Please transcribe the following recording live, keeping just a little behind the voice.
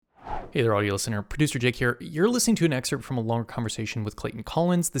Hey there, audio listener. Producer Jake here. You're listening to an excerpt from a longer conversation with Clayton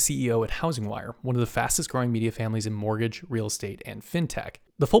Collins, the CEO at HousingWire, one of the fastest growing media families in mortgage, real estate, and fintech.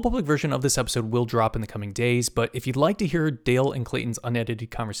 The full public version of this episode will drop in the coming days, but if you'd like to hear Dale and Clayton's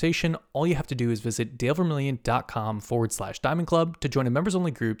unedited conversation, all you have to do is visit dalevermillion.com/Diamond Club to join a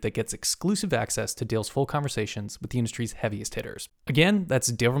members-only group that gets exclusive access to Dale's full conversations with the industry's heaviest hitters. Again, that's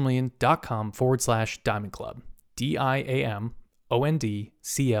dalevermillion.com/Diamond Club. DIAMONDCLUB.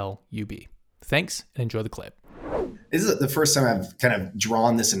 Thanks and enjoy the clip. This is the first time I've kind of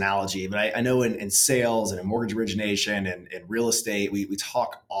drawn this analogy, but I know in sales and in mortgage origination and in real estate, we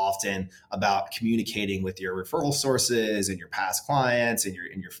talk often about communicating with your referral sources and your past clients and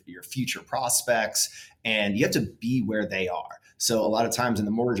your future prospects, and you have to be where they are. So a lot of times in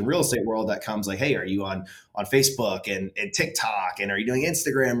the mortgage and real estate world, that comes like, hey, are you on Facebook and TikTok? And are you doing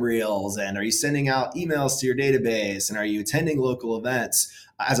Instagram reels? And are you sending out emails to your database? And are you attending local events?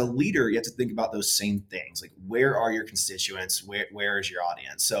 As a leader, you have to think about those same things. Like, where are your constituents? Where is your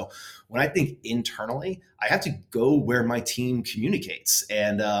audience? So when I think internally, I have to go where my team communicates.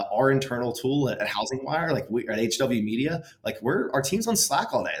 And our internal tool at HousingWire, like we at HW Media, like our team's on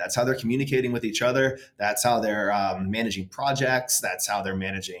Slack all day. That's how they're communicating with each other. That's how they're managing projects. That's how they're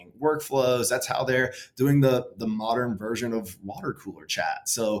managing workflows. That's how they're doing the modern version of water cooler chat.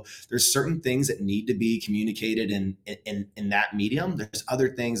 So there's certain things that need to be communicated in that medium. There's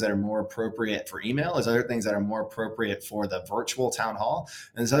other things that are more appropriate for email. There's other things that are more appropriate for the virtual town hall.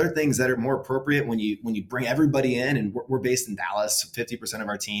 And there's other things that are more appropriate when you bring everybody in. And we're based in Dallas. 50% of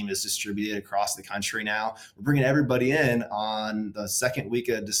our team is distributed across the country now. We're bringing everybody in on the second week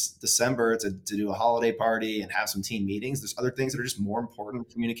of December to do a holiday party and have some team meetings. There's other things that are just more important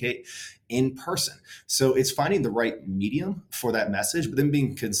to communicate in person. So it's finding the right medium for that message, but then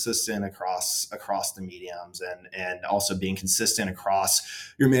being consistent across the mediums and also being consistent across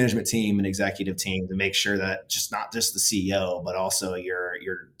your management team and executive team to make sure that not just the CEO, but also your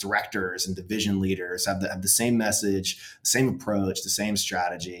directors and division leaders have the same message, the same approach, the same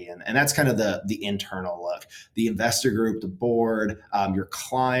strategy. And that's kind of the internal look. The investor group, the board, your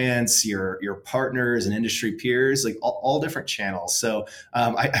clients, your partners and industry peers, like all different channels. So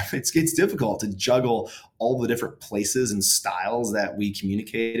it's difficult to juggle all the different places and styles that we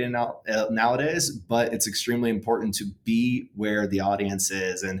communicate in nowadays, but it's extremely important to be where the audience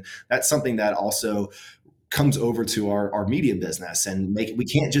is. And that's something that also comes over to our media business, and we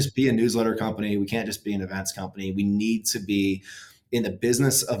can't just be a newsletter company. We can't just be an events company. We need to be in the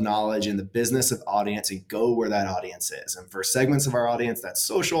business of knowledge, in the business of audience, and go where that audience is. And for segments of our audience, that's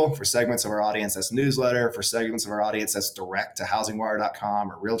social. For segments of our audience, that's newsletter. For segments of our audience, that's direct to housingwire.com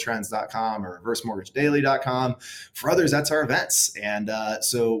or realtrends.com or reversemortgagedaily.com. For others, that's our events. And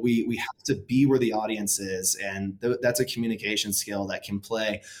so we have to be where the audience is. And that's a communication skill that can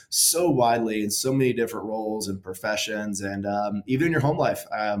play so widely in so many different roles and professions. And even in your home life,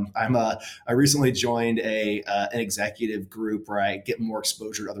 I recently joined an executive group where I get more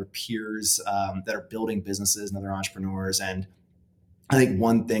exposure to other peers that are building businesses and other entrepreneurs. And I think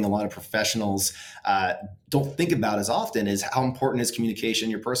one thing a lot of professionals don't think about as often is how important is communication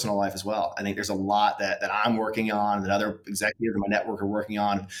in your personal life as well. I think there's a lot that I'm working on, that other executives in my network are working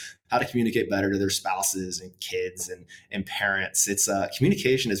on, how to communicate better to their spouses and kids and parents. It's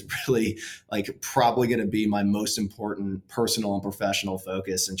communication is really probably going to be my most important personal and professional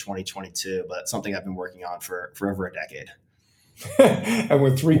focus in 2022, but it's something I've been working on for over a decade. And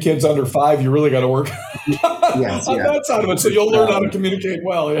with 3 kids under 5, you really got to work on that side of it. So you'll learn how to communicate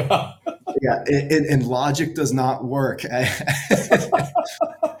well. Yeah. Yeah. And logic does not work. I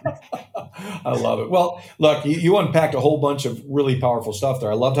love it. Well, look, you unpacked a whole bunch of really powerful stuff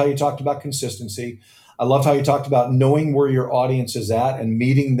there. I loved how you talked about consistency. I loved how you talked about knowing where your audience is at and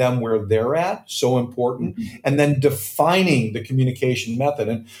meeting them where they're at. So important. Mm-hmm. And then defining the communication method.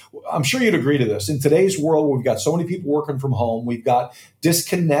 And I'm sure you'd agree to this. In today's world, we've got so many people working from home. We've got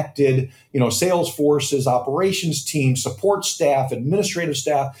disconnected, sales forces, operations teams, support staff, administrative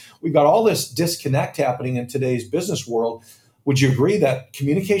staff. We've got all this disconnect happening in today's business world. Would you agree that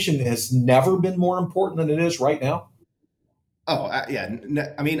communication has never been more important than it is right now? Oh, yeah.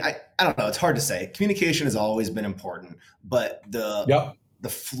 I mean, I don't know. It's hard to say. Communication has always been important, but the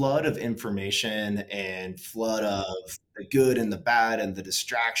flood of information and flood of the good and the bad and the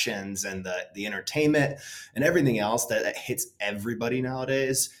distractions and the entertainment and everything else that hits everybody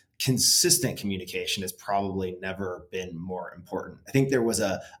nowadays, consistent communication has probably never been more important. I think there was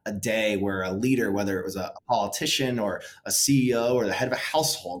a day where a leader, whether it was a politician or a CEO or the head of a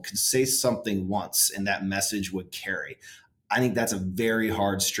household, could say something once and that message would carry. I think that's a very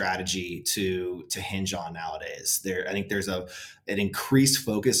hard strategy to hinge on nowadays. I think there's an increased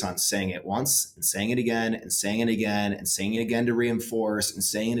focus on saying it once and saying it again and saying it again and saying it again to reinforce and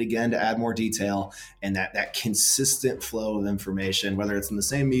saying it again to add more detail, and that consistent flow of information, whether it's in the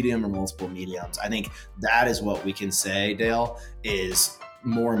same medium or multiple mediums. I think that is what we can say, Dale, is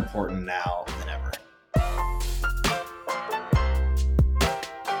more important now than ever.